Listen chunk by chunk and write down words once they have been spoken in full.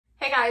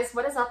guys,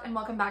 what is up and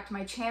welcome back to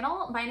my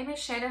channel. My name is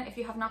Shannon. If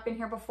you have not been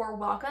here before,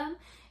 welcome.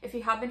 If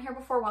you have been here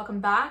before, welcome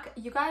back.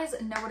 You guys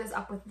know what is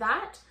up with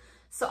that.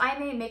 So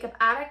I'm a makeup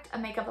addict, a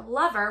makeup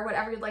lover,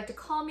 whatever you'd like to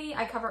call me.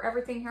 I cover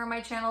everything here on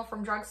my channel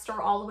from drugstore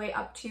all the way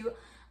up to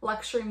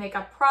luxury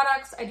makeup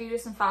products. I do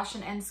some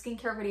fashion and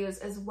skincare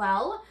videos as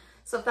well.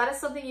 So if that is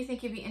something you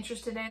think you'd be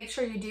interested in, make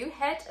sure you do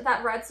hit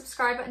that red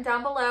subscribe button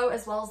down below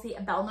as well as the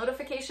bell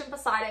notification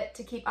beside it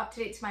to keep up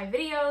to date to my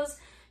videos,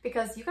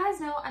 because you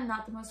guys know I'm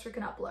not the most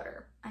frequent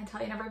uploader. I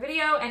tell you in every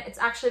video, and it's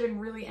actually been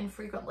really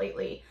infrequent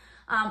lately.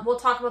 We'll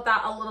talk about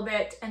that a little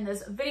bit in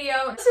this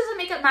video. This is a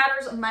Makeup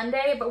Matters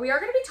Monday, but we are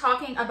going to be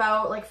talking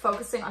about like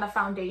focusing on a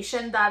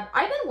foundation that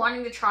I've been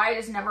wanting to try,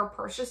 just never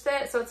purchased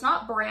it. So it's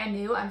not brand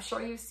new. I'm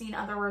sure you've seen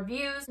other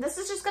reviews. This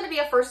is just going to be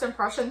a first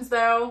impressions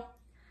though.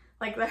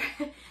 Like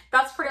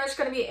that's pretty much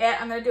going to be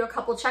it. I'm going to do a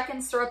couple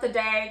check-ins throughout the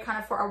day, kind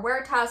of for a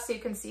wear test so you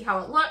can see how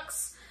it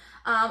looks.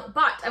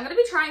 But I'm going to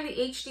be trying the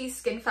HD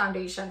Skin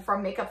Foundation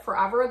from Makeup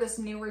Forever, this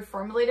new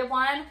reformulated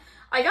one.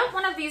 I got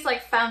one of these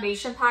like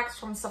foundation packs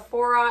from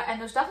Sephora, and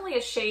there's definitely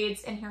a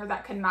shades in here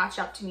that can match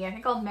up to me. I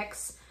think I'll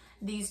mix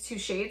these two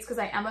shades because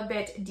I am a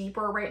bit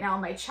deeper right now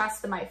in my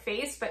chest than my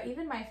face, but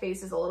even my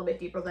face is a little bit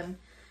deeper than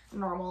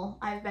normal.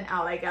 I've been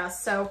out, I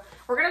guess. So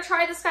we're going to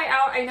try this guy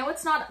out. I know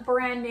it's not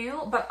brand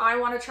new, but I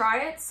want to try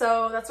it.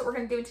 So that's what we're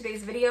going to do in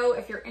today's video.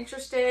 If you're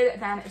interested,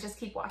 then just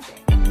keep watching.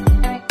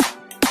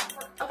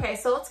 Okay,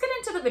 so let's get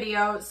into the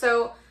video.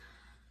 So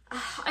I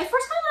first kind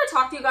of want to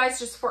talk to you guys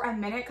just for a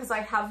minute because I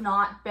have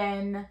not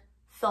been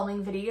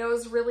filming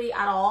videos really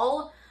at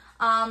all.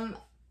 I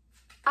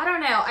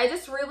don't know. I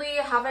just really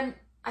haven't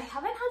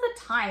had the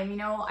time, you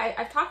know.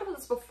 I've talked about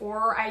this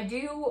before. I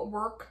do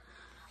work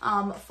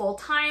full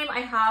time.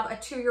 I have a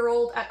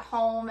 2-year-old at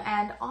home,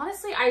 and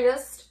honestly, I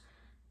just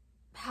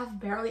have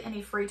barely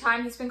any free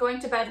time. He's been going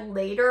to bed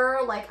later,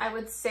 like I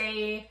would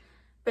say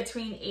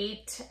between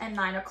 8 and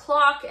 9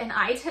 o'clock, and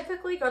I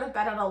typically go to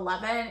bed at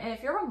 11. And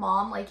if you're a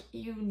mom, like,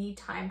 you need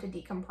time to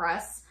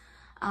decompress.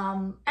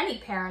 Any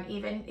parent,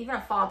 even a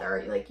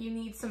father, like, you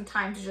need some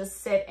time to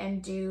just sit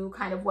and do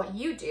kind of what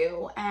you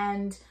do.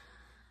 And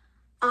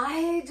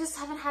I just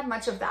haven't had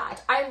much of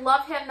that. I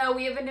love him though.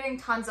 We have been doing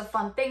tons of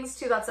fun things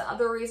too. That's the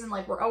other reason,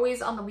 like, we're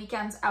always on the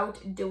weekends out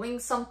doing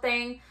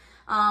something.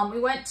 We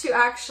went to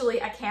actually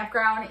a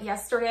campground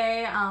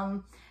yesterday.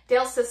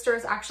 Dale's sister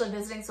is actually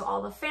visiting, so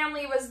all the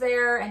family was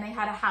there, and they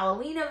had a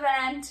Halloween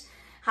event,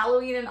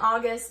 Halloween in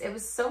August. It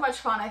was so much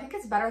fun. I think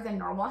it's better than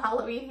normal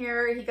Halloween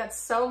here. He got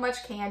so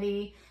much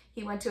candy.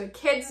 He went to a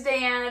kids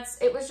dance.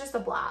 It was just a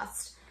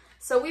blast.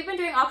 So we've been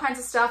doing all kinds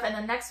of stuff, and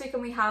then next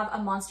weekend we have a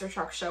monster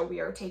truck show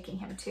we are taking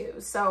him to.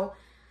 So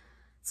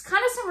it's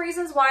kind of some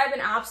reasons why I've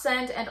been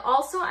absent, and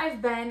also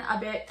I've been a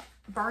bit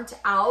burnt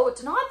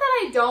out. Not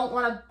that I don't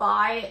want to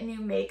buy new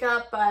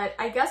makeup, but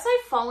I guess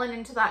I've fallen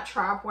into that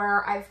trap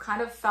where I've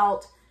kind of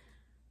felt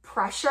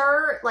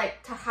pressure,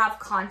 like, to have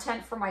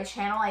content for my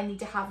channel. I need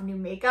to have new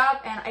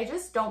makeup, and I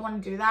just don't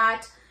want to do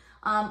that.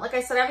 Like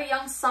I said, I have a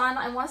young son.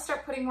 I want to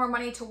start putting more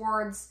money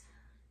towards,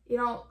 you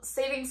know,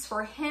 savings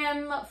for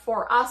him,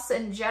 for us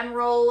in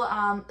general,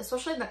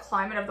 especially in the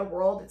climate of the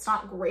world. It's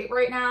not great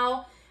right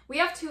now. We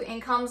have 2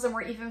 incomes, and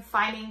we're even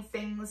finding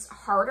things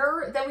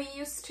harder than we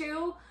used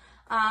to.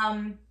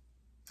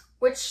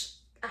 Which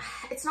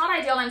it's not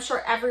ideal. I'm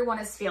sure everyone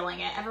is feeling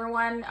it.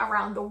 Everyone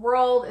around the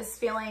world is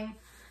feeling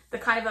the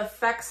kind of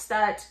effects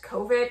that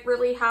COVID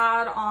really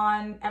had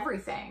on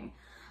everything.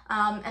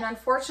 And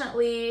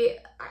unfortunately,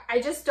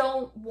 I just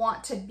don't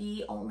want to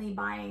be only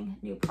buying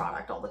new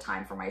product all the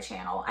time for my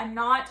channel. I'm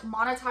not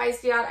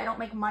monetized yet. I don't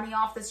make money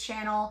off this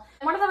channel.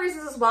 And one of the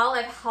reasons as well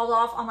I've held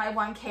off on my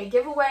 1K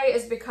giveaway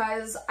is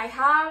because I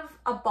have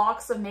a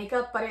box of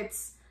makeup, but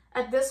it's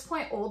at this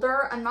point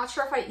older. I'm not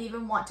sure if I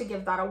even want to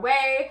give that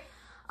away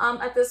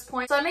at this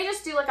point. So I may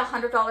just do like a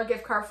 $100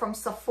 gift card from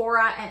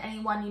Sephora, and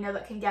anyone, you know,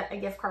 that can get a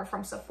gift card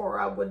from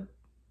Sephora would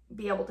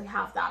be able to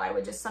have that. I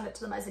would just send it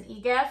to them as an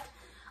e-gift.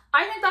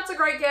 I think that's a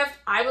great gift.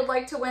 I would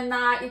like to win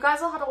that. You guys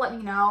will have to let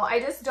me know.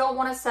 I just don't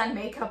want to send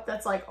makeup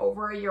that's like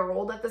over a year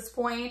old at this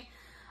point.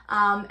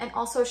 And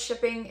also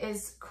shipping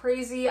is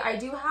crazy. I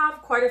do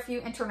have quite a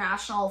few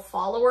international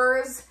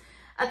followers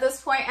at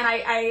this point, and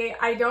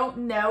I don't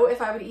know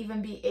if I would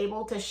even be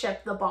able to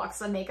ship the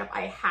box of makeup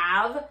I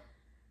have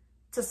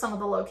to some of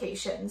the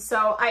locations.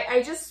 So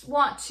I just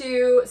want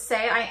to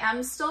say I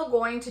am still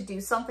going to do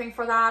something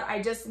for that.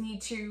 I just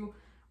need to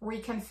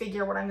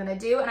reconfigure what I'm going to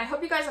do, and I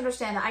hope you guys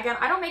understand that. Again,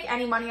 I don't make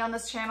any money on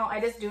this channel. I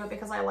just do it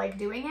because I like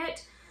doing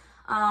it.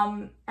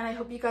 And I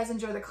hope you guys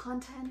enjoy the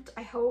content.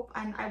 I hope,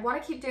 and I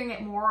want to keep doing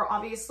it more.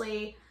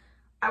 Obviously,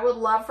 I would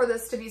love for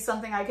this to be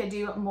something I could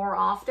do more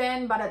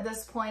often, but at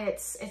this point,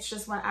 it's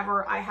just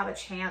whenever I have a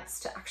chance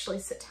to actually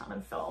sit down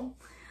and film.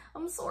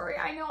 I'm sorry.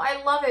 I know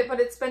I love it, but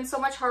it's been so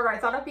much harder. I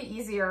thought it'd be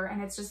easier,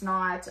 and it's just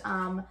not.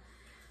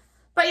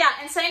 But yeah,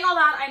 and saying all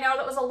that, I know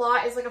that was a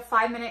lot. It's like a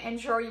 5-minute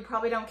intro. You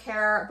probably don't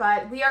care,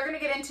 but we are going to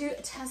get into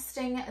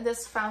testing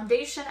this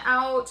foundation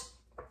out.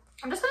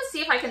 I'm just going to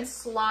see if I can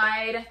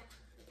slide.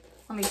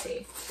 Let me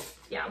see.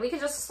 yeah, we can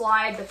just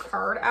slide the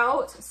card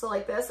out. So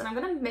like this, and I'm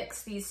gonna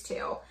mix these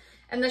two.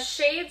 And the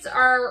shades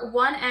are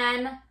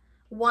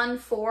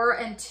 1N14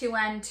 and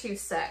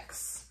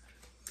 2N26.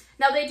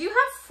 Now they do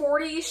have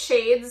 40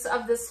 shades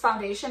of this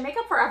foundation.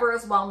 Makeup Forever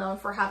is well known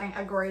for having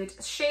a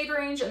great shade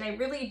range, and they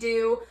really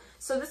do.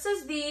 So this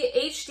is the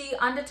HD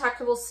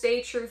Undetectable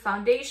Stay True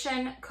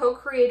Foundation,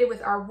 co-created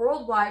with our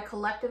worldwide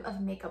collective of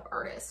makeup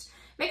artists.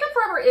 Makeup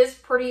Forever is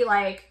pretty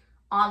like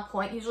on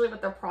point usually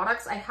with their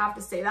products, I have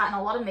to say that, and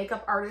a lot of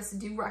makeup artists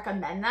do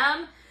recommend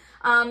them.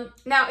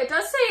 Now it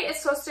does say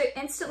it's supposed to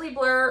instantly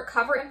blur,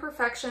 cover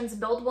imperfections,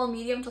 buildable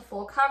medium to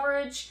full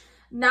coverage,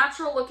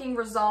 natural looking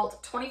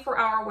result,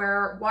 24-hour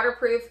wear,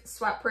 waterproof,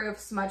 sweat-proof,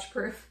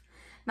 smudge-proof,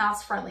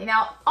 mouse-friendly.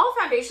 Now, all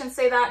foundations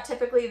say that.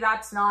 Typically,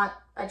 that's not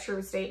a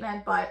true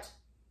statement, but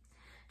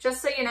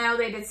just so you know,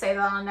 they did say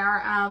that on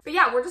there. But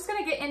yeah, we're just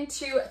going to get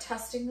into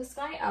testing this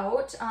guy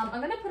out.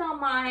 I'm going to put on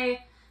my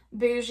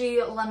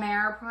Bougie La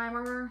Mer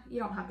primer. You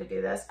don't have to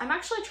do this. I'm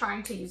actually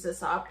trying to use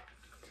this up.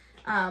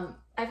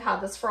 I've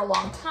had this for a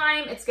long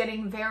time. It's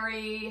getting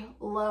very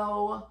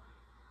low.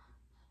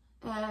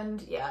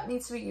 And yeah, it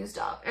needs to be used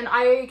up. And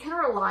I can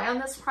rely on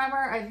this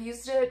primer. I've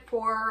used it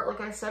for, like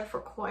I said,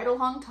 for quite a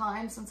long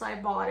time since I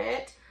bought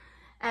it.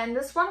 And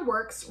this one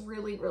works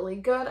really, really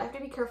good. I have to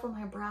be careful with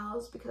my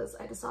brows because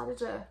I decided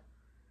to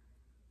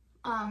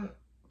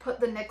put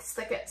the NYX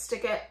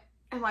Stick It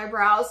in my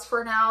brows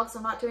for now because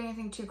I'm not doing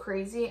anything too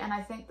crazy. And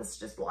I think this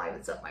just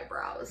livens up my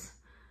brows.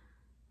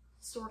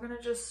 So we're going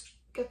to just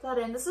get that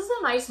in. This is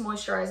a nice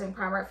moisturizing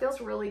primer. It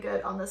feels really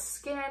good on the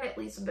skin. It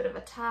leaves a bit of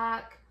a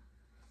tack.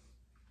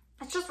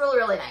 It's just really,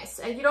 really nice.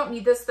 And you don't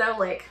need this though.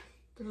 Like,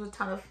 there's a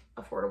ton of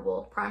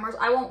affordable primers.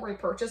 I won't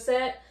repurchase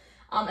it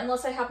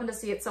unless I happen to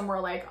see it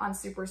somewhere like on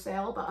super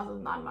sale. But other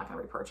than that, I'm not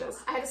gonna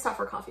repurchase. I had to stop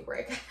for a coffee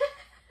break.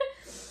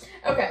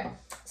 Okay,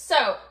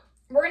 so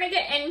we're gonna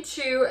get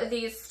into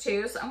these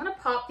two. So I'm gonna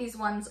pop these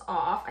ones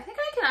off. I think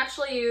I can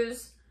actually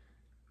use,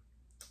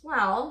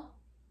 well,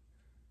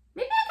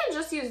 maybe I can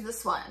just use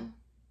this one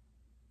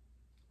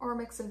or a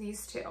mix of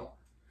these two.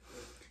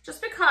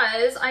 Just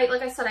because,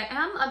 like I said, I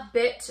am a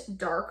bit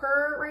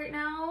darker right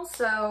now,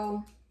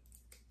 so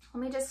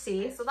let me just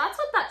see. So that's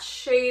what that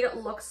shade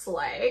looks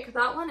like.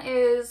 That one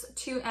is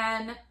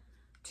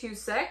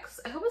 2N26.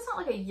 I hope it's not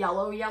like a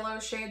yellow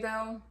shade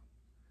though.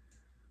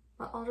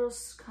 But I'll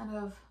just kind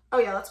of, oh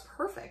yeah, that's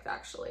perfect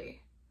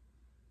actually.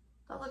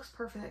 That looks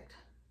perfect.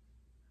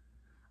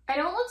 I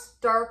know it looks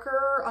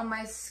darker on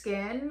my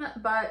skin,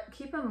 but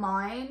keep in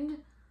mind,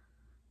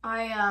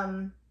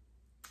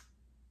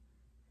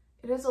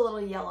 it is a little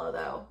yellow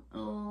though.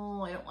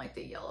 Oh, I don't like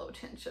the yellow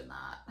tinge in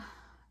that.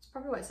 It's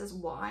probably why it says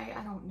why.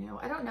 I don't know.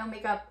 I don't know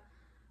Makeup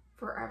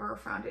Forever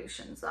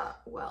foundations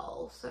that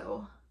well.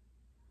 So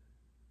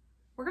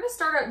we're going to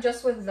start out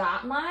just with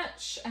that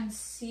much and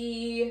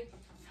see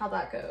how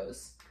that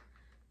goes.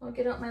 I'll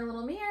get out my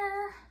little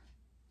mirror.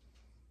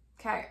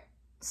 Okay,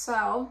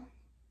 so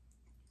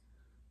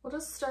we'll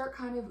just start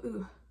kind of,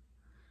 ooh.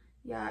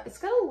 Yeah, it's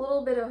got a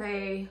little bit of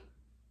a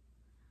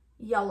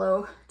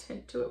yellow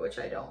tint to it, which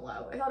I don't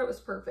love. I thought it was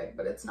perfect,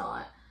 but it's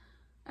not.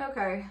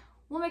 Okay,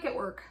 we'll make it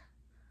work.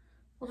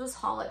 We'll just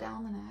haul it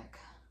down the neck.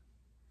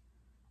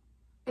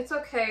 It's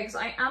okay, because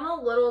I am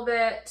a little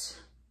bit,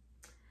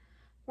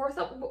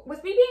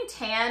 with me being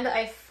tanned,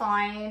 I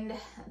find,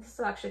 this has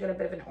actually got a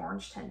bit of an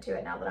orange tint to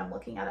it now that I'm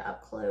looking at it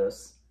up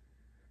close.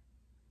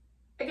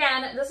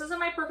 Again, this isn't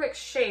my perfect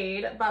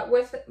shade, but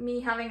with me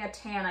having a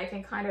tan, I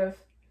can kind of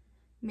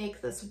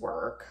make this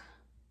work.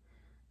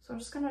 So I'm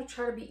just gonna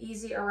try to be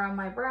easy around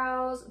my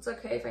brows. It's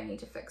okay if I need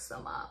to fix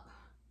them up.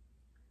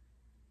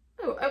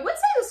 Oh, I would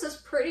say this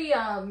is pretty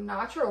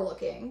natural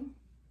looking.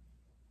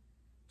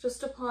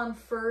 Just upon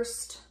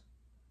first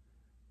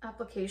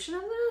application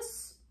of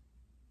this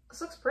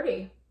looks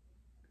pretty.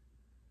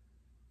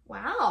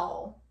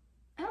 Wow,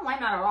 I don't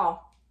mind that at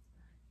all.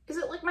 Is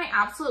it like my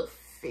absolute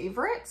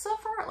favorite so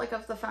far? Like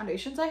of the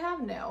foundations I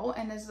have? No.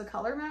 And is the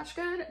color match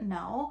good?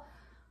 No.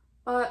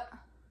 But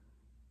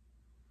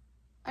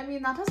I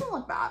mean, that doesn't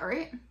look bad,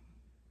 right?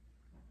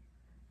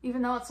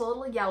 Even though it's a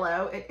little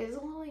yellow, it is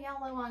a little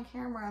yellow on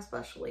camera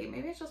especially.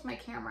 Maybe it's just my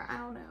camera, I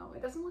don't know.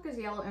 It doesn't look as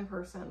yellow in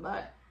person,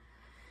 but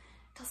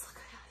it does look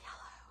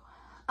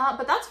yellow.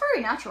 But that's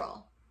very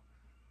natural.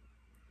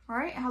 All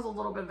right, it has a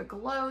little bit of a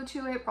glow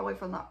to it, probably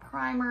from that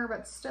primer,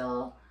 but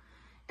still.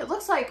 It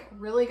looks like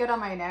really good on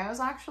my nose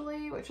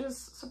actually, which is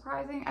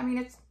surprising. I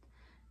mean,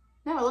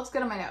 no, it looks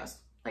good on my nose.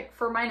 Like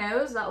for my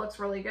nose, that looks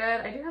really good.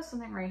 I do have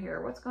something right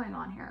here. What's going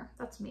on here?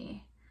 That's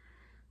me.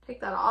 Take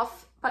that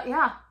off. But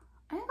yeah,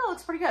 I think that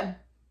looks pretty good.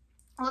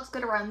 It looks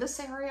good around this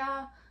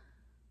area.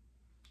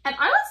 And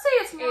I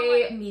would say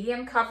it's a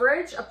medium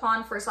coverage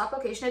upon first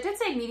application. It did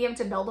say medium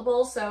to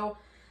buildable, so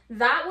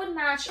that would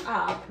match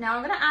up. Now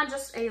I'm gonna add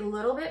just a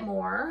little bit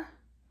more.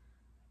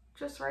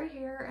 Just right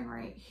here and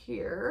right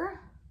here.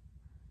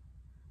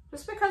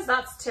 Just because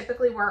that's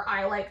typically where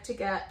I like to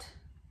get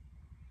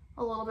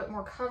a little bit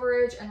more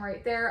coverage, and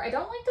right there. I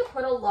don't like to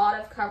put a lot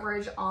of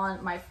coverage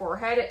on my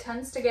forehead. It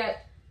tends to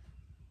get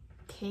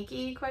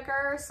cakey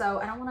quicker, so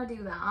I don't want to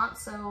do that.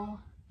 So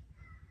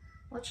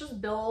Let's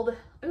just build.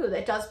 Ooh,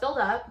 it does build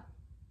up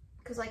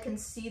because I can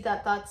see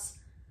that that's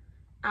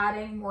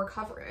adding more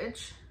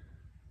coverage.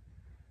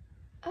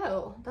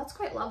 Oh, that's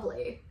quite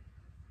lovely.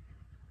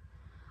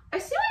 I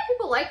see why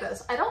people like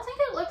this. I don't think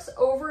it looks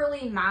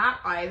overly matte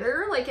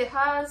either. Like it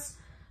has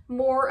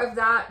more of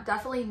that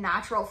definitely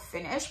natural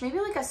finish. Maybe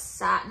like a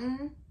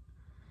satin.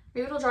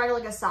 Maybe it'll dry to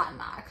like a satin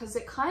matte because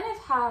it kind of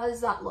has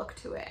that look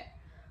to it.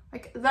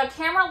 Like the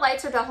camera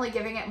lights are definitely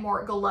giving it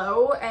more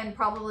glow and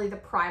probably the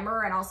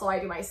primer, and also I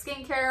do my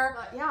skincare.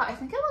 But yeah, I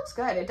think it looks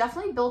good. It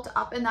definitely built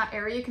up in that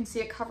area. You can see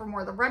it cover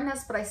more of the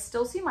redness, but I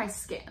still see my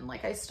skin.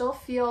 Like I still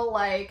feel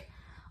like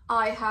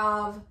I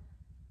have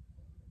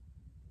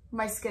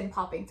my skin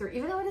popping through,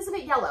 even though it is a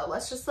bit yellow.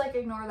 Let's just like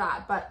ignore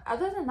that. But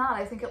other than that,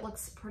 I think it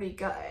looks pretty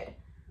good.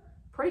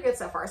 Pretty good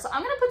so far. So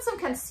I'm gonna put some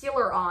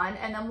concealer on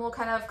and then we'll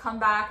kind of come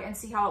back and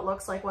see how it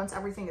looks like once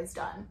everything is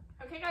done.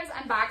 Okay guys,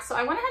 I'm back. So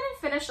I went ahead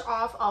and finished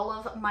off all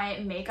of my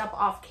makeup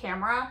off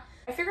camera.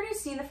 I figured you've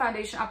seen the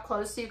foundation up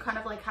close so you kind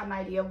of like had an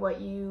idea of what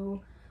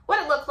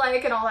it looked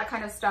like and all that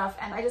kind of stuff.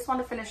 And I just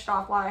wanted to finish it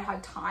off while I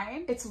had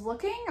time. It's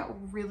looking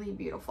really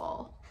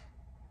beautiful.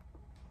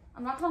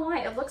 I'm not gonna lie,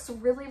 it looks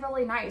really,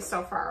 really nice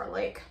so far.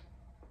 Like,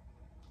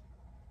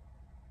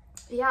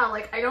 yeah,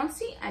 like I don't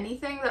see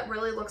anything that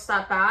really looks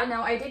that bad.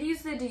 Now I did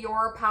use the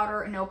Dior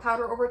powder, no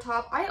powder over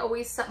top. I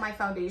always set my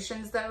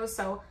foundations though,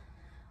 so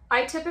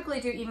I typically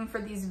do even for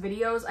these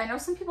videos. I know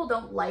some people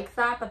don't like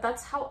that, but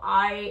that's how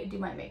I do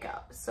my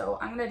makeup. So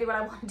I'm gonna do what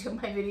I want to do in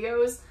my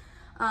videos.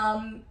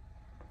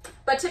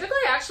 But typically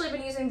I actually have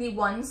been using the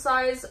One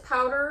Size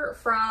powder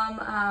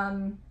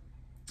from,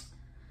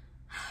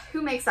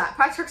 who makes that?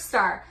 Patrick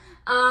Star.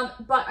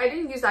 But I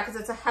didn't use that because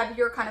it's a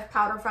heavier kind of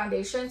powder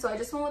foundation. So I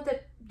just went with the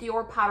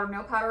Dior powder,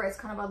 no powder. It's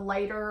kind of a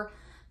lighter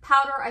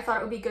powder. I thought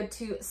it would be good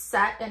to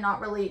set and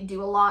not really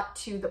do a lot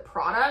to the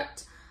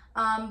product.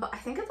 But I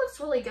think it looks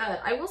really good.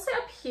 I will say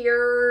up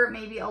here,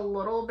 maybe a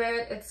little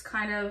bit, it's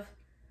kind of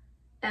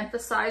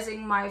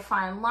emphasizing my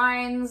fine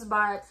lines,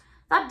 but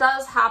that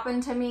does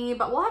happen to me.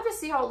 But we'll have to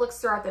see how it looks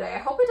throughout the day. I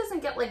hope it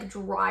doesn't get like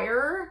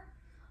drier,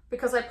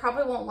 because I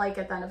probably won't like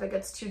it then if it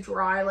gets too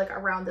dry like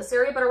around this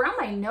area. But around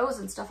my nose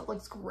and stuff, it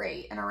looks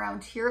great. And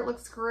around here, it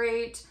looks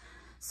great.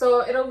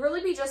 So it'll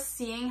really be just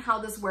seeing how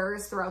this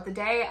wears throughout the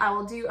day. I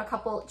will do a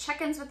couple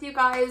check-ins with you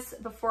guys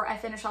before I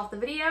finish off the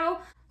video.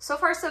 So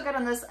far, so good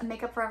on this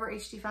Makeup Forever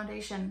HD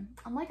foundation.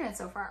 I'm liking it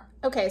so far.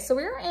 Okay, so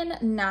we're in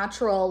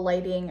natural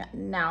lighting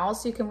now,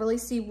 so you can really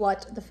see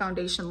what the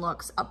foundation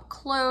looks up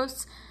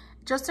close.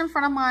 Just in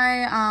front of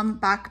my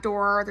back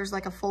door, there's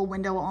like a full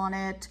window on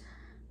it.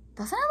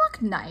 Doesn't it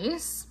look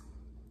nice?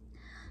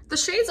 The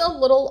shade's a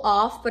little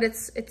off, but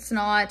it's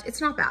not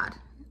bad.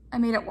 I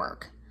made it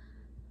work.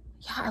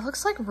 Yeah, it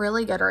looks like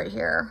really good right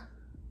here.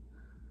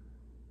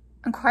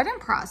 I'm quite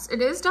impressed. It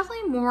is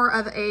definitely more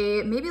of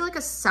a, maybe like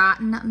a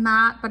satin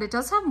matte, but it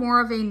does have more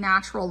of a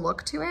natural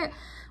look to it,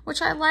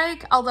 which I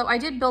like, although I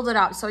did build it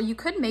up. So you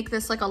could make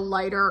this like a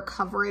lighter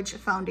coverage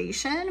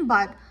foundation,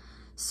 but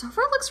so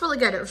far it looks really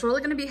good. It's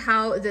really gonna be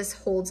how this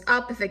holds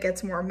up. If it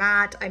gets more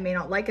matte, I may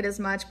not like it as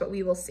much, but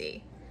we will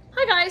see.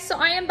 Hi guys, so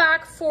I am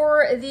back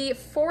for the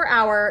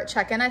 4-hour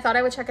check-in. I thought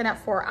I would check in at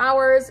 4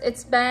 hours.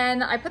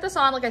 I put this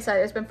on, like I said,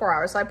 it's been 4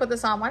 hours. So I put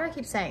this on, why do I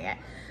keep saying it?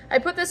 I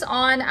put this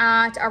on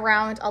at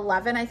around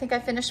 11. I think I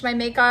finished my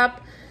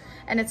makeup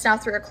and it's now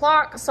 3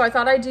 o'clock. So I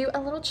thought I'd do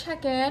a little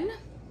check-in.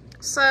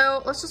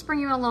 So let's just bring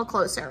you in a little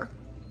closer.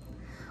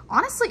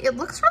 Honestly, it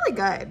looks really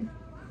good.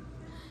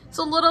 It's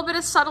a little bit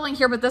of settling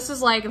here, but this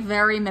is like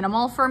very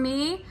minimal for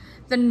me.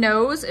 The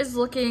nose is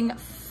looking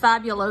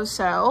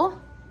fabuloso.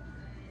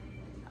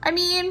 I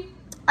mean,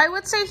 I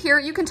would say here,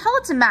 you can tell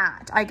it's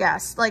matte, I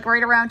guess, like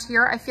right around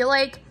here. I feel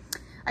like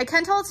I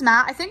can tell it's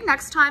matte. I think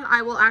next time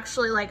I will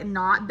actually like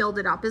not build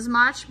it up as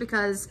much,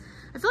 because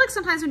I feel like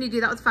sometimes when you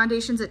do that with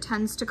foundations, it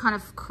tends to kind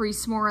of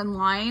crease more in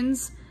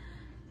lines,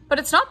 but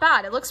it's not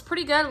bad. It looks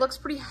pretty good. It looks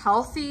pretty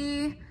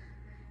healthy.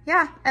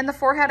 Yeah, and the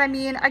forehead, I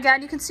mean,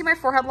 again, you can see my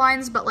forehead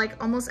lines, but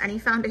like almost any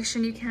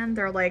foundation you can,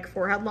 they're like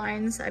forehead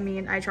lines. I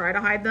mean, I try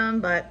to hide them,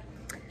 but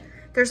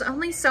there's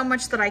only so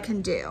much that I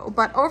can do.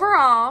 But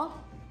overall,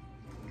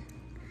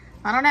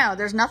 I don't know,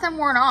 there's nothing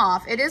worn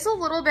off. It is a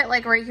little bit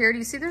like right here, do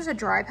you see there's a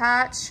dry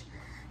patch?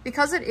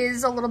 Because it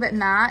is a little bit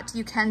matte,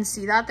 you can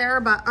see that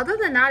there, but other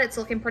than that, it's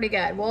looking pretty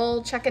good.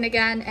 We'll check in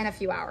again in a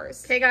few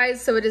hours. Okay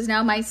guys, so it is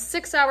now my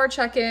 6-hour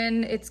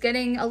check-in. It's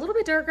getting a little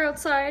bit darker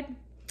outside,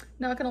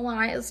 not gonna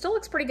lie. It still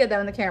looks pretty good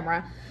though in the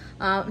camera.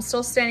 I'm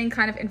still standing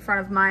kind of in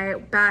front of my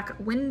back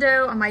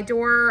window on my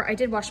door. I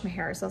did wash my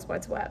hair, so that's why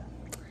it's wet.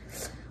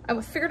 I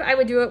figured I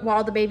would do it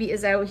while the baby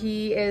is out.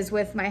 He is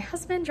with my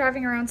husband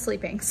driving around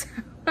sleeping, so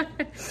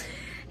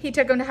he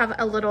took him to have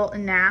a little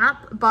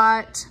nap,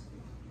 but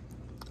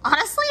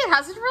honestly, it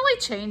hasn't really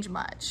changed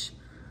much.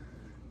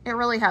 It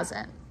really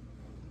hasn't.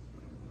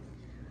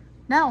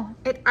 No,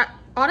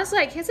 honestly,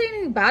 I can't say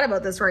anything bad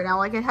about this right now.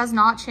 Like, it has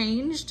not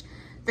changed.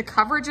 The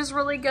coverage is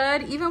really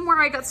good. Even where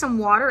I got some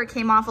water, it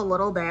came off a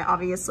little bit,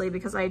 obviously,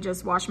 because I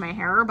just washed my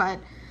hair, but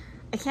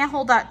I can't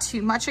hold that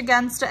too much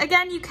against it.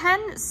 Again, you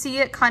can see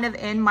it kind of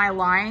in my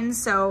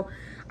lines, so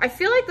I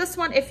feel like this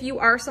one, if you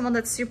are someone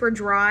that's super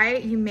dry,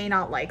 you may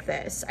not like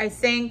this. I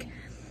think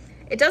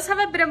it does have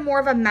a bit of more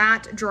of a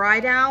matte dry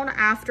down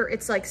after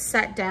it's like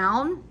set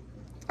down.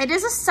 It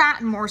is a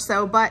satin more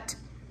so, but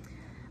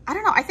I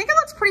don't know. I think it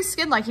looks pretty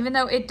skin-like, even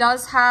though it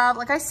does have,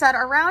 like I said,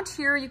 around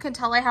here, you can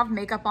tell I have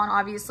makeup on,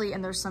 obviously,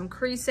 and there's some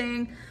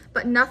creasing,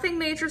 but nothing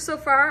major so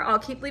far. I'll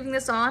keep leaving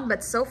this on,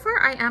 but so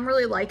far I am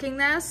really liking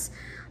this.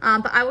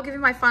 But I will give you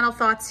my final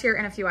thoughts here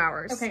in a few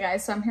hours. Okay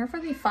guys, so I'm here for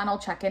the final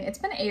check-in. It's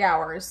been 8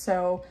 hours,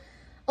 so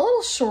a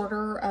little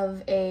shorter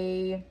of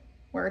a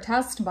wear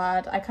test,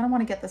 but I kind of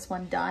want to get this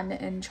one done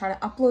and try to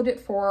upload it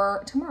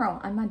for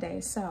tomorrow on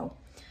Monday. So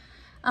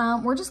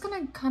we're just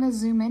gonna kind of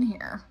zoom in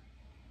here.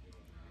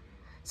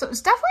 So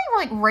it's definitely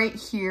like right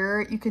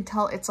here. You can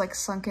tell it's like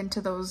sunk into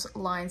those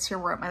lines here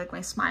where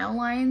my smile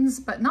lines,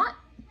 but not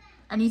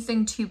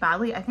anything too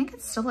badly. I think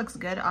it still looks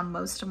good on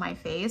most of my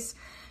face.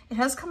 It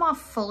has come off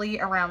fully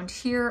around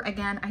here.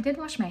 Again, I did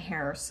wash my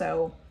hair,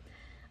 so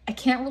I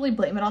can't really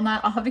blame it on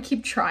that. I'll have to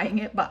keep trying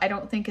it, but I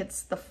don't think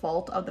it's the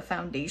fault of the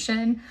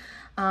foundation.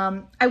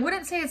 I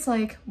wouldn't say it's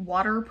like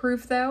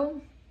waterproof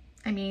though.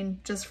 I mean,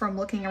 just from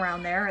looking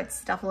around there,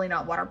 it's definitely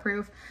not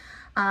waterproof.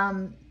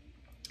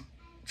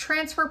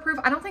 Transfer proof,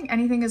 I don't think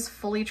anything is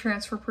fully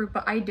transfer proof,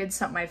 but I did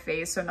set my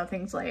face so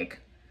nothing's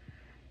like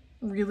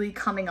really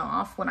coming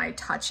off when I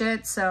touch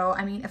it. So,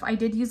 I mean, if I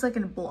did use like a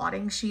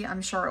blotting sheet,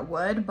 I'm sure it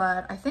would,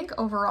 but I think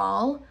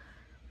overall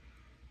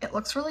it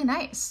looks really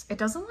nice. It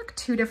doesn't look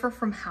too different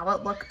from how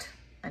it looked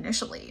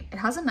initially. It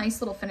has a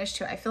nice little finish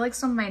to it. I feel like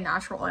some of my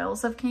natural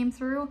oils have came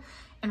through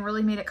and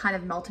really made it kind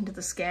of melt into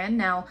the skin.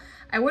 Now,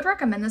 I would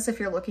recommend this if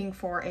you're looking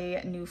for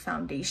a new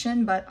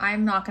foundation, but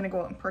I'm not gonna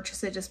go out and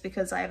purchase it just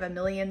because I have a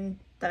million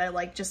that I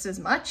like just as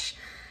much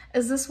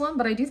as this one,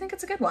 but I do think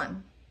it's a good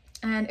one.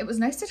 And it was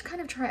nice to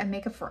kind of try a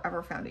Makeup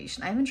Forever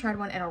foundation. I haven't tried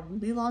one in a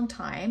really long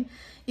time.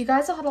 You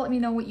guys will have to let me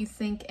know what you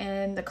think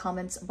in the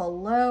comments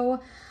below.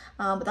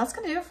 But that's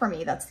gonna do it for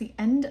me. That's the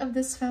end of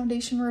this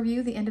foundation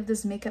review, the end of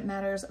this Makeup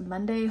Matters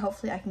Monday.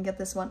 Hopefully I can get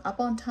this one up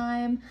on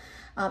time.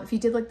 If you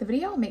did like the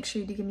video, make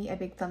sure you do give me a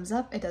big thumbs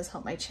up. It does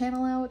help my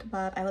channel out,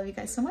 but I love you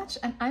guys so much,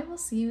 and I will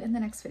see you in the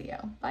next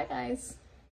video. Bye guys.